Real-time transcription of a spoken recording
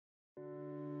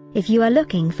If you are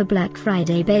looking for Black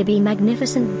Friday baby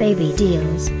magnificent baby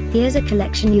deals, here's a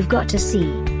collection you've got to see.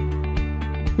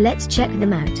 Let's check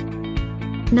them out.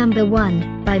 Number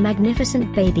 1, by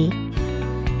Magnificent Baby.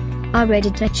 Our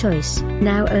editor choice,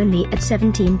 now only at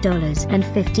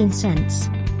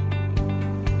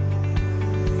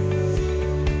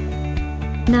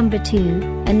 $17.15. Number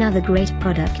 2, another great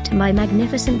product by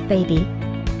Magnificent Baby.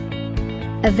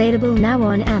 Available now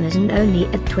on Amazon only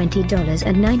at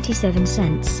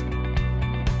 $20.97.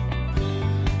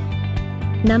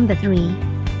 Number 3.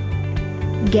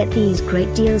 Get these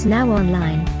great deals now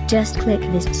online, just click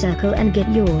this circle and get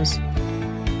yours.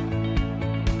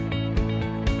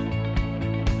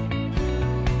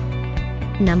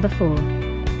 Number 4.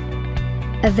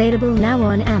 Available now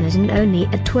on Amazon only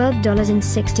at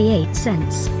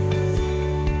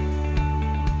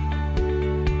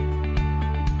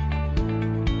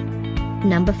 $12.68.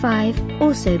 Number 5,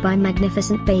 also by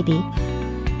Magnificent Baby.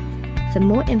 For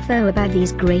more info about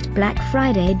these great Black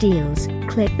Friday deals,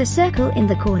 click the circle in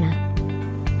the corner.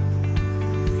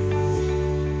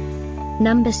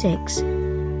 Number 6.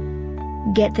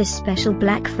 Get this special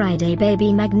Black Friday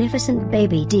baby Magnificent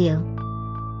Baby deal.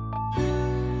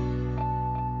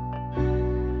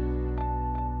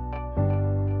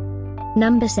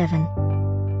 Number 7.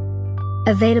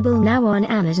 Available now on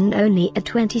Amazon only at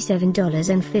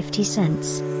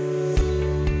 $27.50.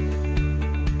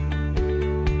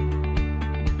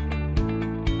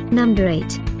 Number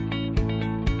 8.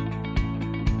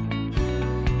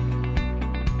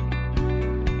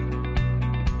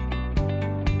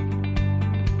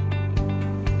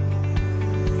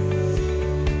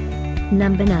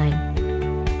 Number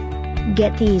 9.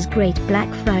 Get these great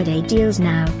Black Friday deals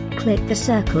now, click the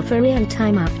circle for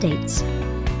real-time updates.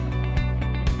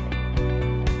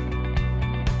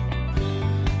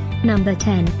 Number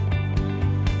 10.